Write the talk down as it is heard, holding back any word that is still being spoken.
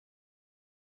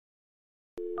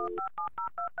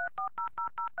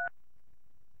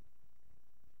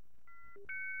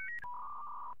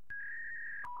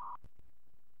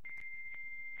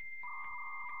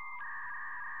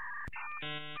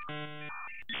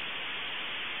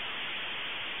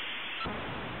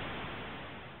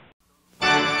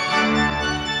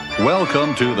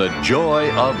Welcome to The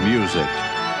Joy of Music,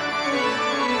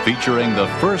 featuring the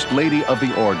First Lady of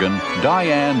the Organ,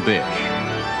 Diane Bish.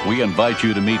 We invite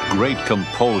you to meet great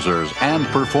composers and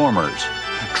performers.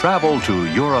 Travel to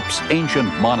Europe's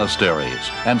ancient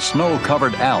monasteries and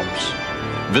snow-covered Alps.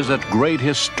 Visit great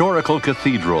historical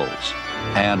cathedrals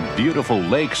and beautiful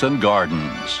lakes and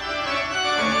gardens.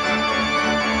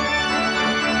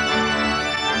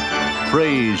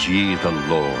 Praise ye the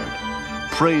Lord.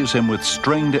 Praise him with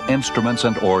stringed instruments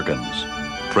and organs.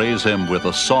 Praise him with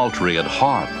a psaltery and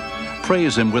harp.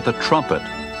 Praise him with a trumpet.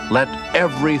 Let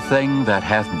everything that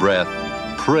hath breath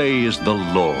praise the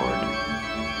Lord.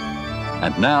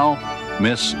 And now,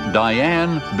 Miss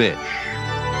Diane Bish.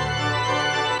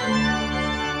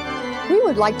 We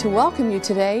would like to welcome you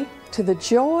today to The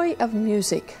Joy of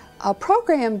Music, a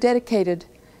program dedicated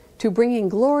to bringing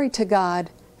glory to God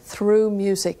through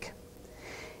music.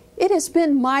 It has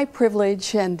been my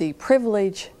privilege and the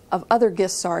privilege of other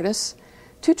guest artists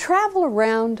to travel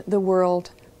around the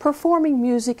world performing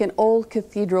music in old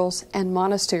cathedrals and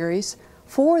monasteries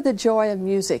for the joy of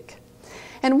music.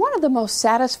 And one of the most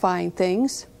satisfying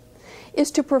things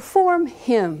is to perform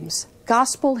hymns,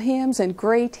 gospel hymns and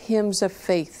great hymns of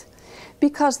faith,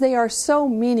 because they are so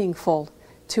meaningful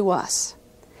to us.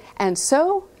 And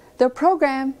so the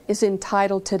program is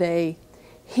entitled today,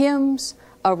 Hymns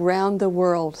Around the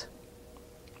World.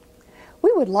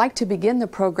 We would like to begin the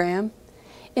program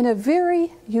in a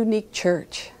very unique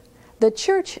church, the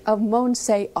Church of HYMNS,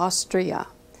 Austria,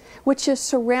 which is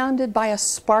surrounded by a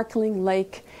sparkling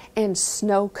lake and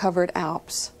snow-covered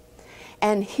Alps.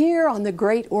 And here on the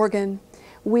great organ,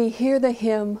 we hear the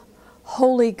hymn,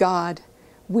 Holy God,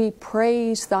 we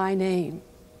praise thy name.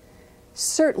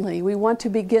 Certainly, we want to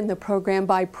begin the program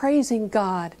by praising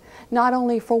God, not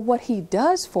only for what he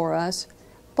does for us,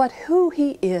 but who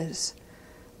he is.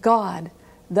 God,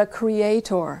 the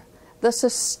Creator, the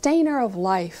Sustainer of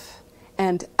life,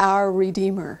 and our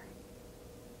Redeemer.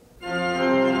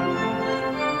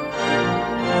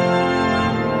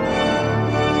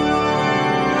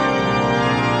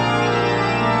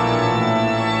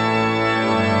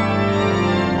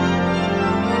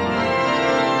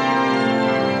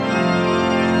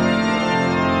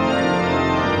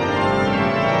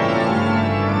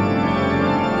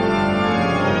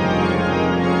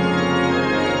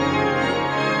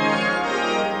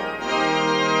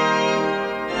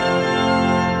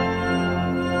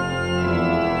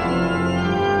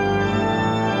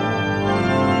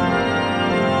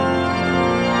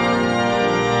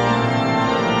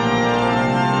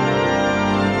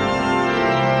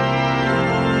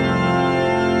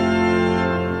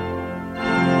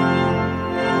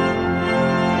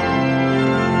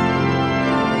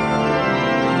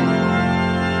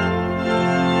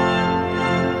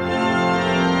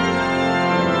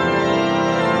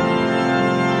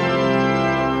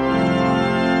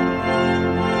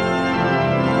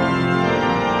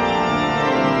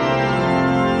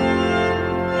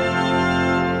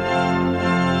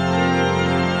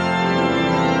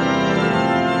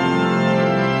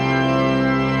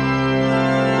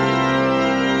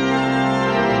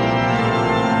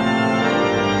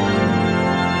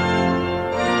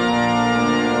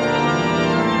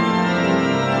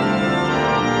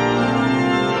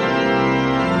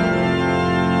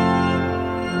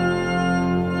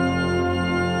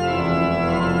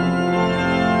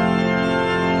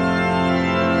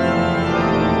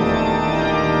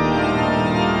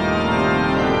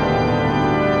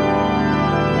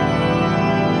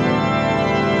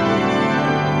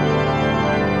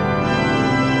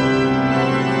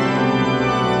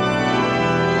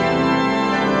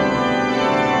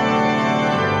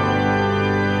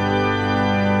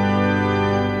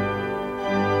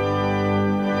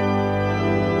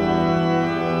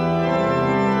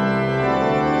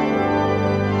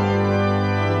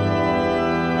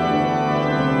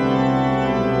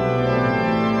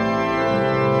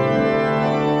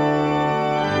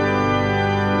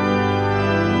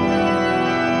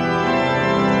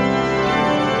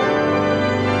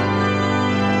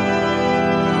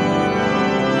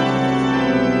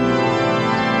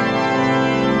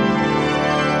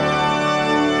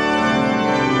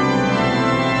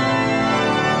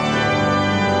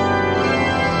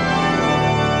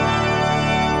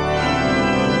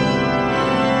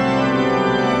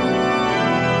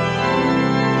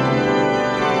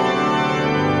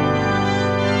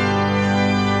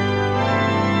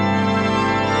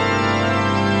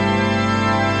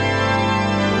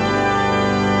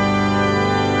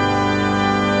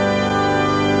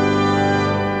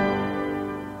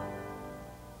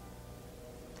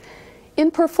 In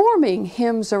performing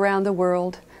hymns around the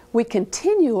world, we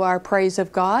continue our praise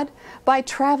of God by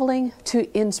traveling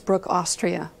to Innsbruck,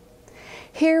 Austria.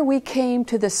 Here we came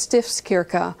to the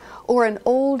Stiftskirche, or an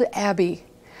old abbey,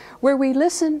 where we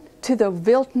listen to the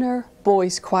Wildner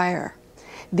Boys Choir.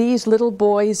 These little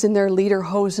boys in their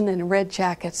lederhosen and red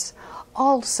jackets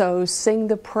also sing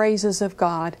the praises of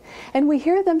God, and we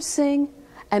hear them sing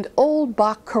an old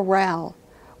Bach chorale,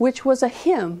 which was a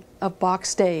hymn of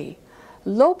Bach's day,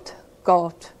 Lobt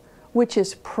Gott, which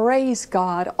is praise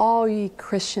God, all ye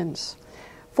Christians,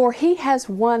 for he has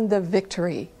won the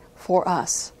victory for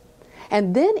us.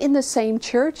 And then in the same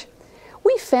church,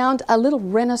 we found a little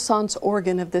Renaissance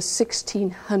organ of the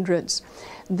 1600s.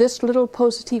 This little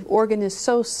positive organ is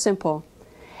so simple,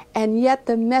 and yet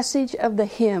the message of the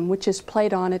hymn which is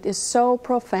played on it is so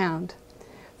profound.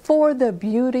 For the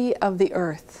beauty of the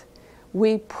earth,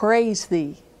 we praise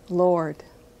thee, Lord.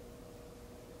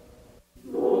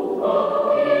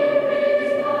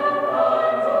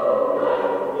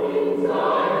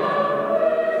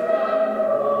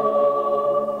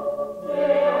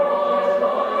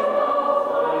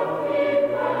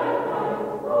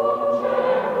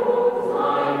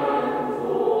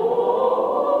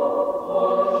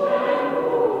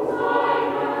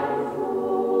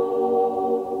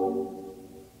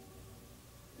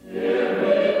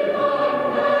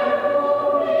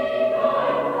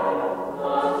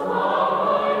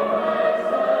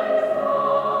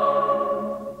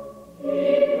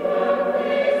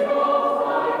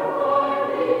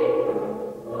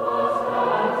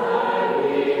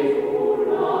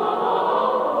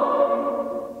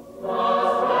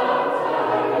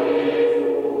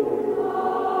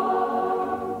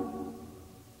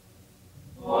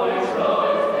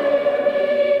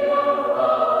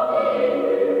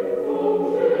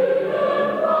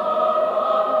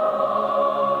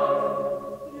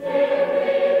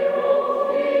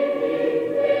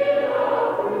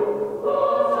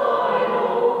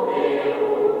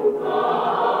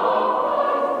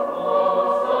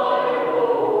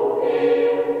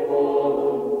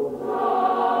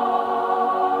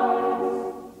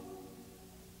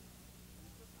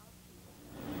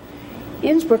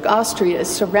 Innsbruck, Austria is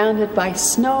surrounded by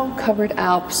snow-covered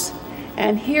Alps,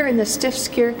 and here in the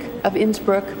Stiftskirche of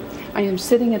Innsbruck, I am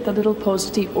sitting at the little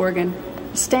positive organ,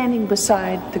 standing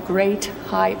beside the great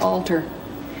high altar.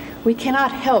 We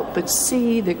cannot help but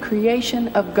see the creation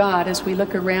of God as we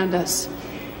look around us,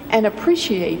 and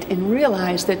appreciate and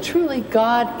realize that truly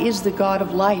God is the God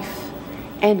of life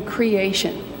and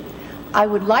creation. I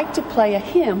would like to play a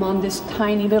hymn on this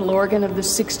tiny little organ of the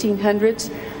 1600s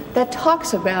that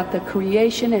talks about the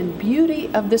creation and beauty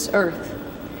of this earth.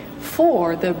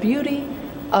 For the beauty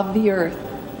of the earth.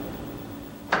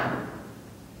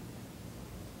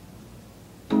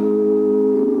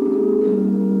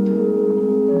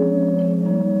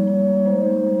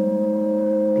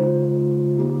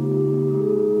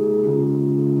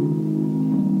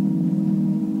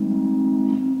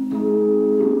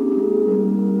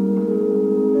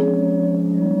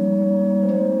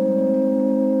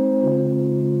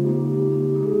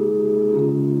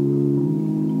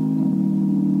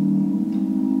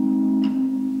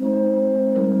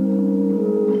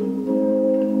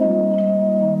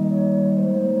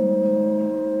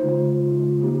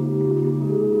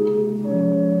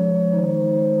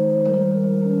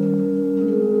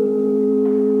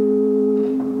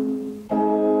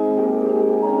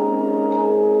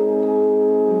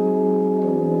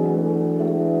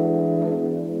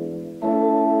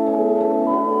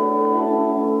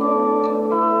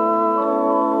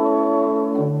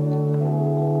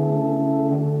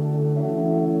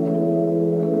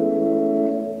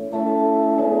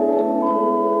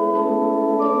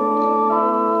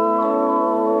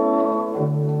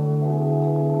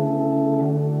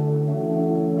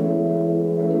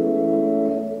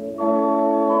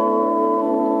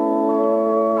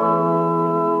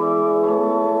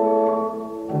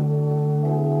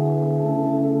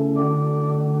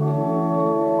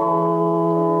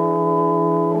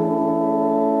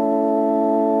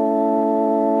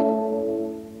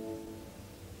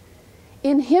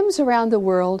 In Hymns Around the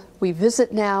World, we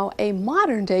visit now a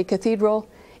modern-day cathedral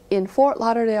in Fort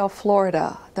Lauderdale,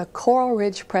 Florida, the Coral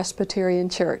Ridge Presbyterian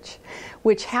Church,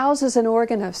 which houses an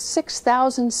organ of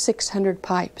 6,600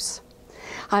 pipes.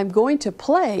 I'm going to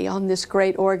play on this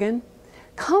great organ,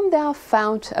 "Come Thou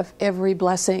Fount of Every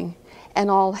Blessing, and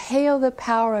all hail the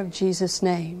power of Jesus'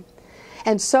 name."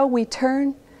 And so we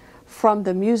turn from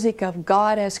the music of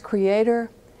God as creator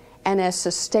and as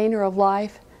sustainer of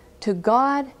life to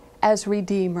God as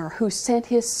Redeemer, who sent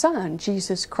His Son,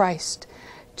 Jesus Christ,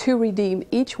 to redeem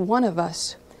each one of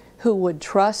us who would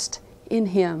trust in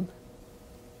Him.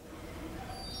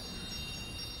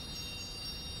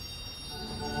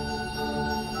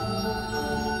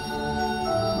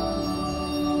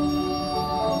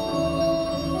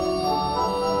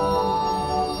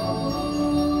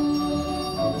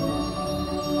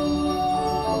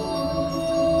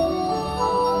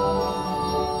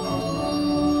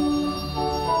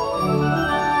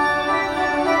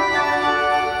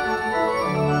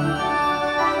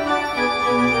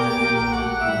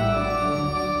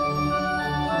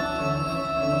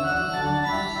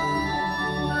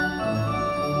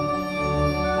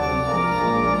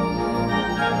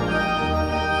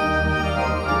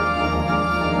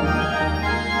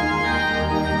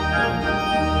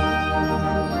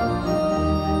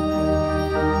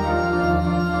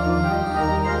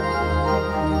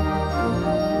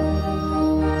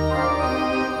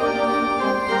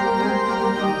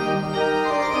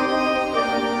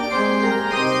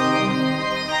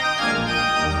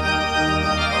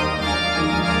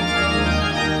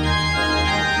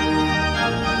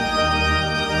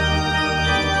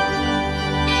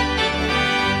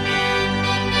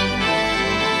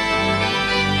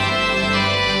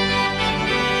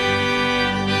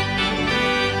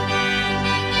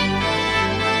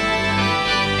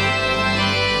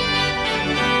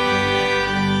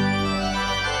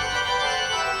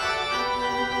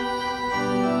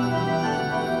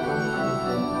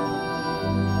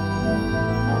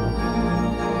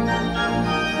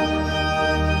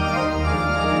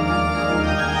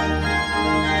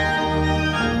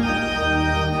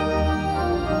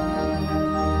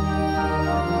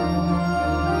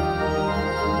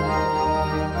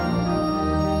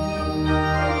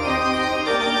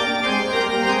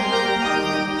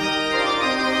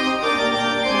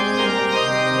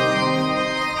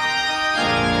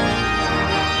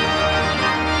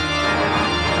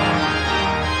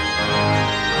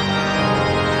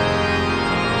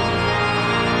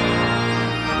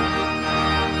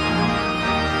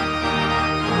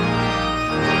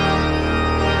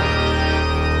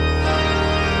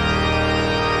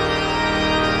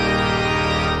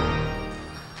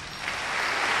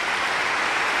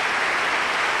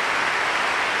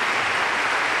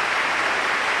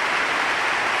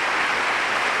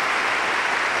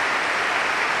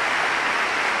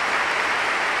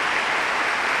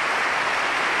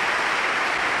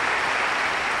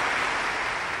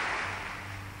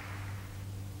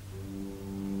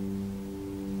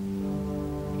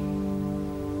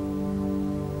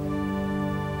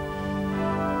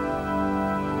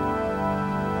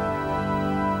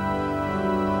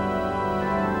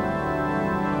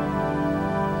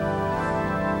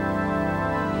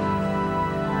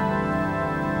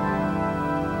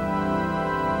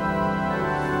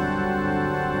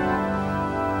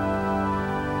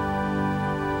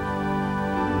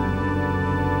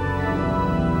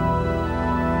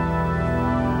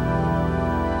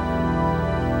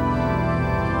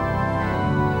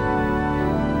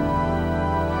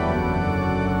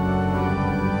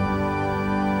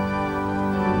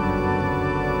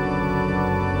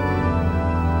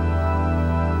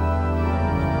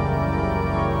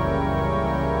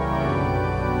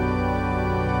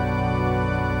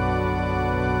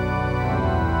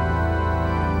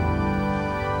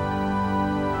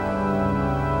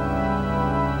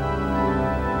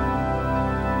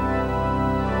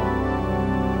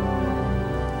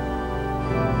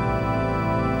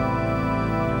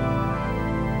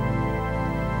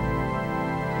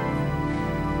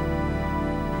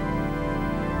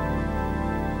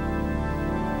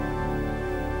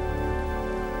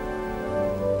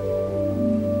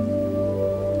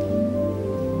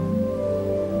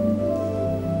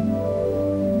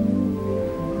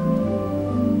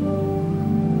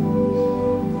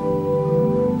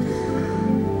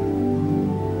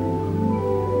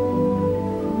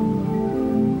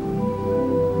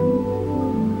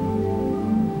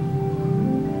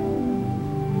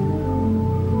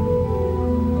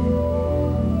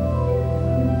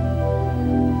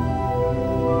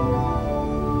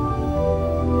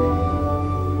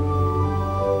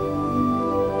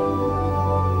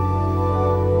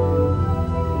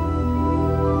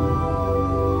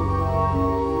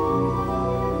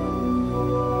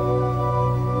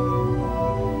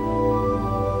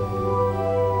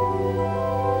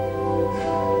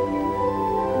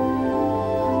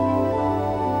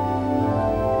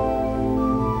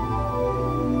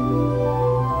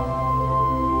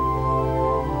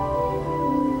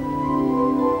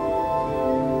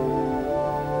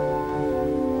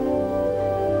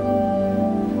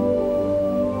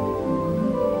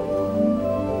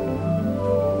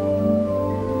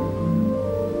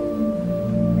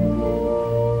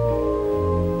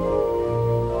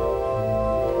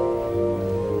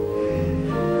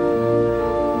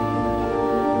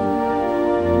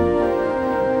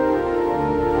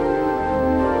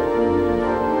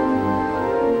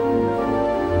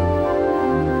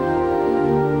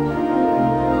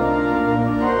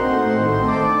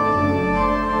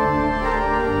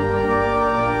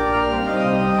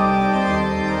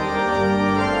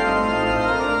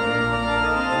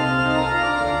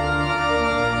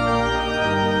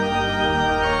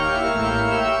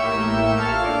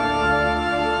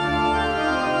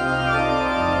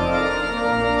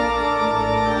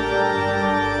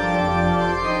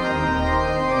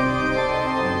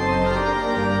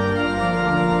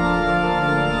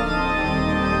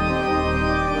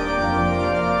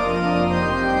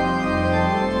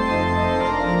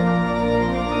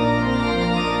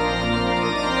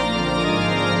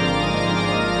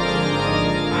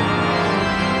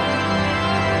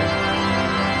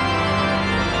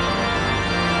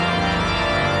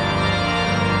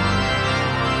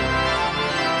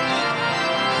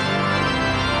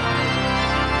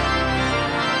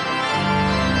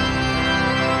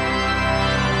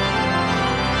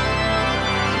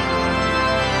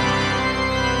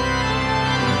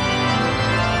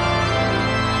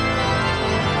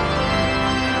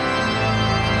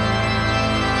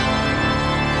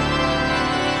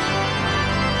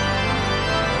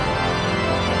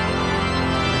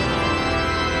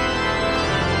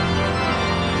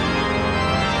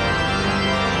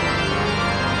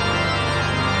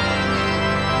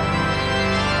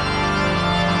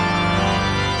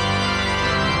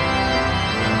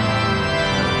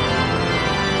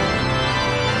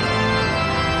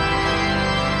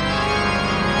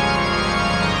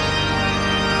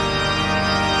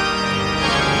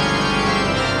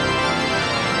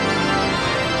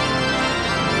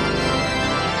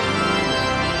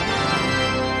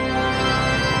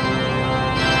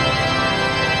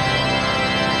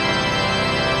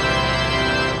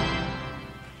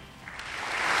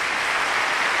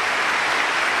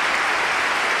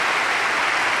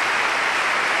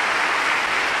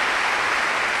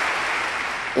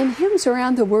 In hymns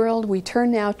around the world, we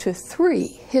turn now to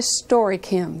 3 historic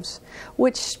hymns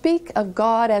which speak of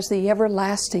God as the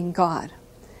everlasting God.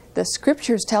 The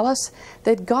scriptures tell us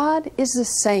that God is the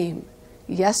same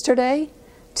yesterday,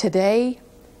 today,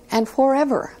 and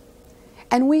forever,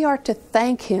 and we are to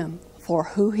thank Him for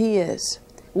who He is.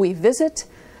 We visit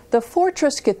the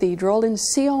Fortress Cathedral in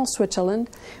Sion, Switzerland,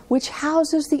 which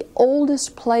houses the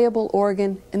oldest playable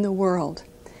organ in the world.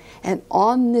 And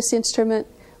on this instrument,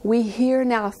 we hear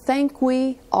 "Now Thank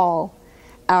We All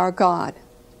Our God."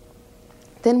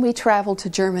 Then we travel to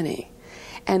Germany,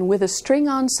 and with a string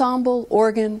ensemble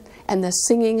organ and the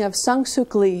singing of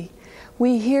Sungsuk Lee,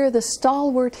 we hear the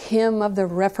stalwart hymn of the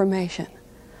Reformation,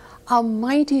 "A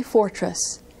mighty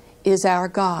fortress is our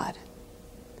God."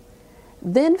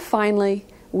 Then finally,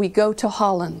 we go to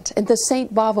Holland and the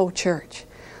St. Bavo Church,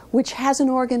 which has an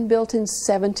organ built in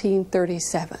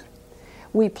 1737.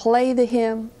 We play the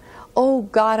hymn, "O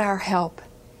God our help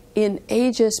in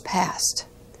ages past."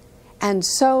 And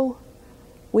so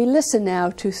we listen now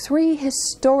to 3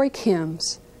 historic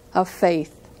hymns of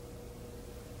faith.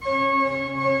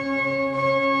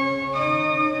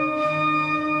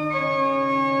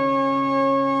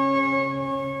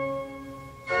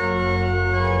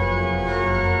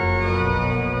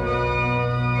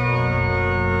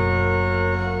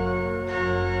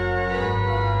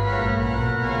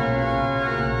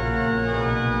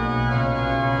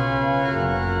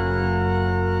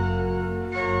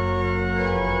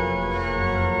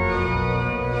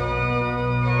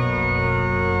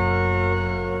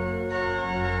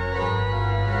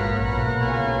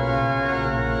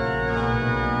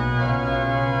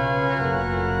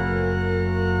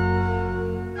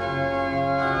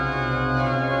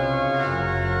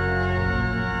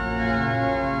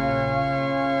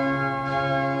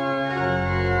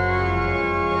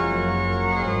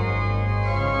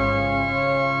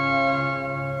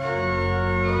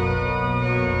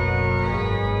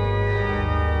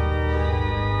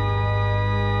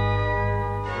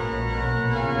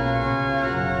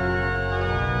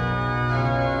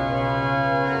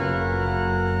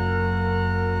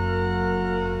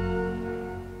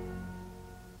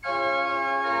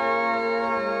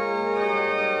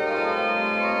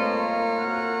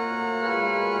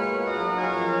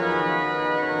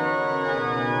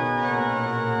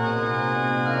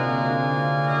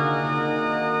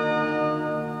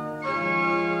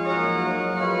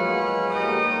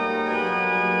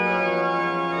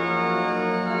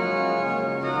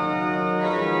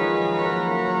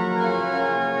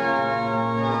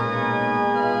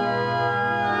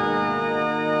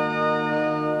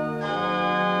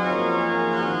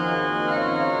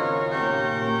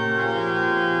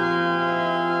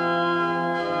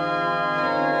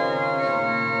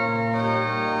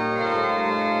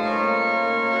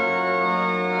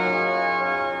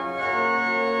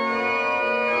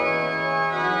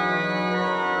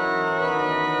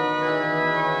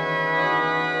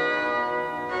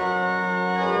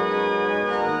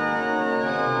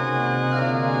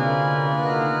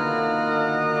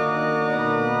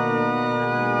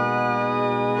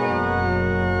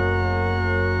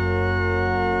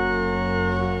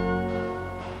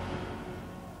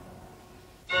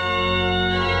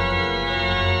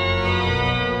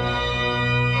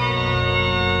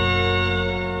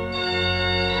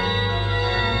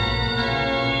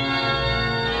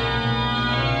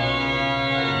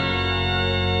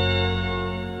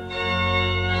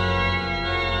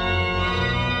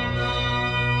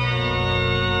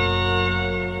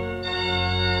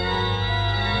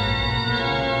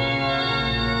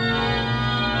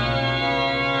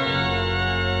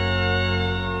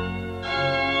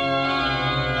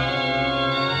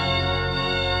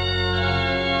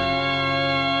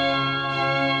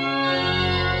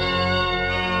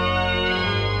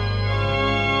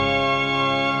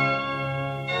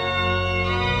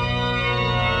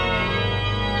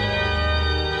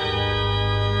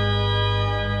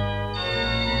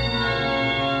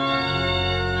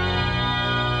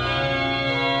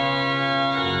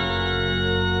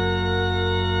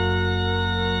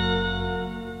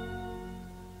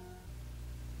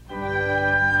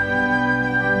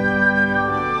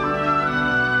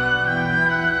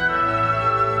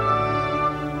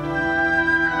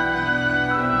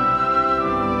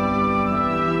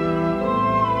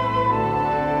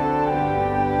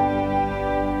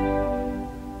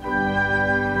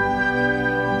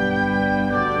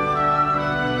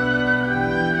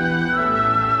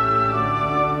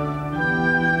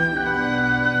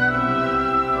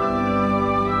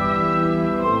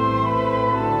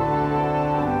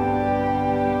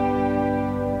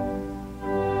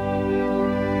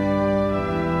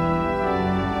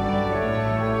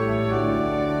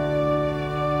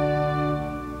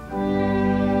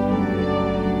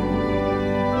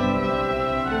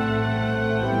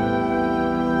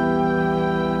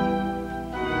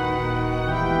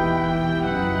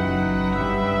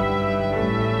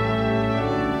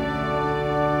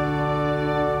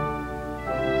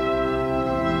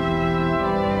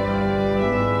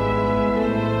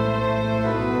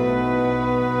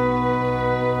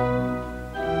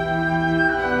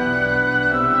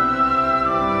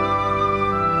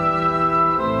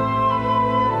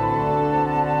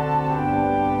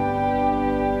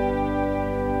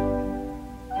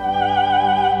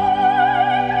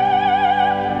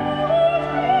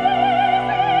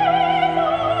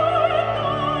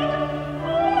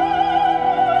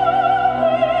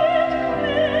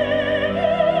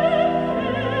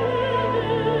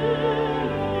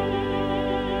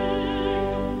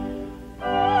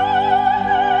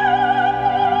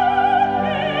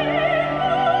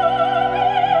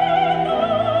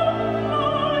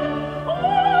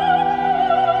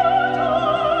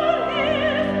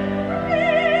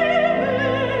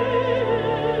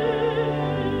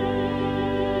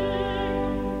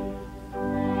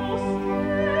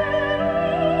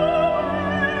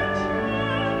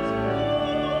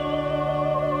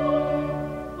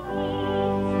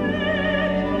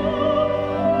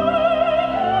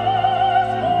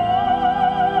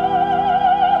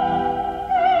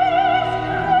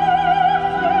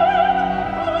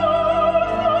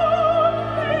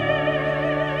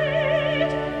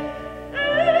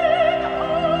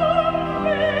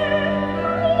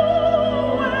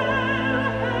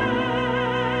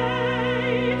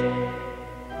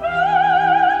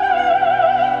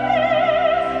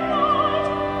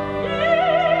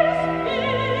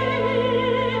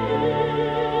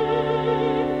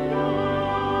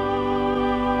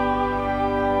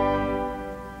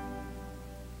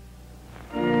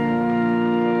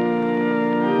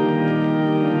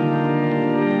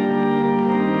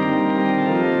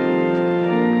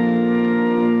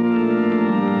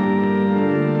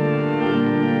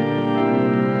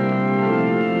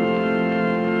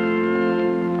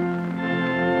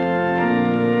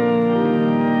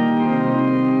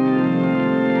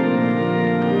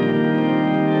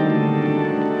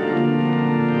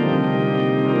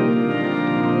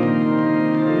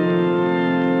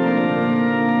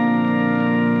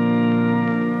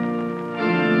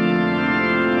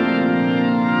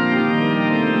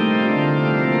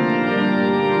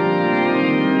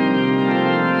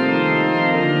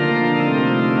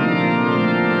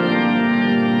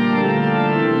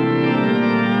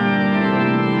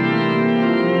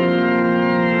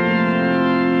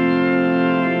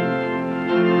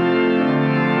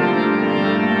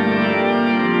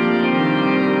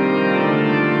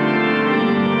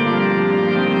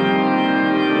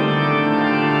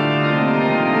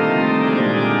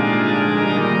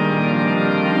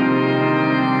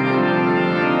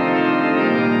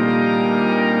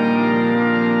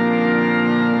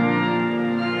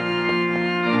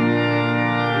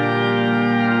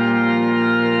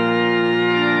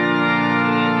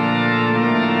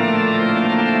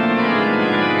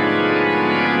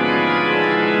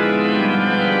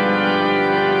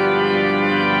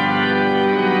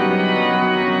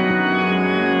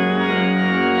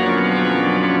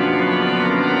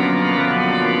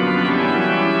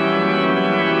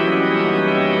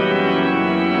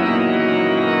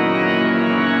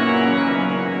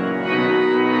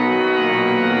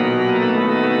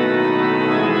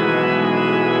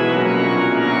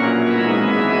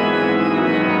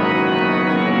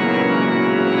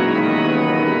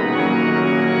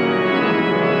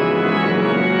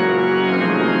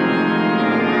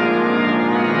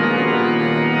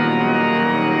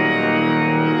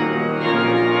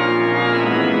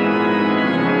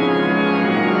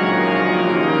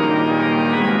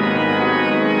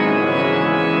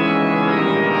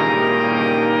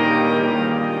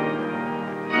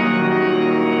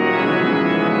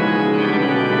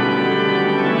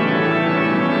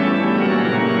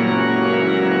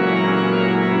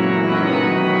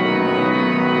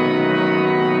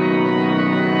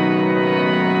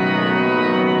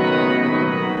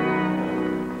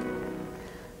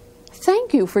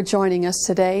 Thank you for joining us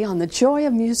today on The Joy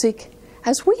of Music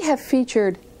as we have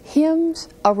featured hymns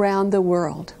around the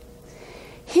world.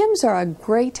 Hymns are a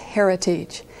great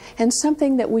heritage and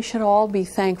something that we should all be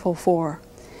thankful for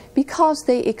because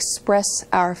they express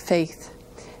our faith.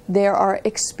 There are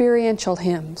experiential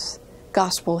hymns,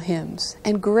 gospel hymns,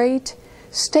 and great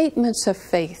statements of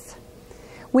faith.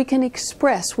 We can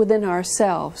express within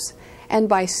ourselves and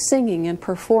by singing and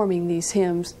performing these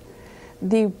hymns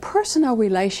the personal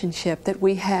relationship that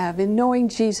we have in knowing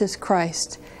Jesus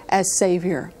Christ as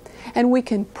Savior. And we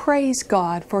can praise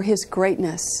God for His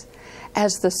greatness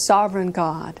as the sovereign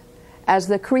God, as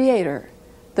the Creator,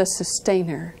 the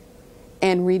Sustainer,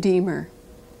 and Redeemer.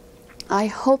 I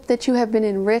hope that you have been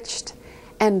enriched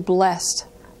and blessed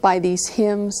by these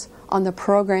hymns on the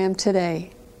program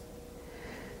today.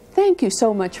 Thank you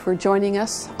so much for joining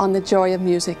us on The Joy of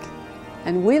Music,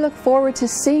 and we look forward to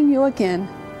seeing you again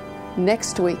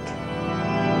next week.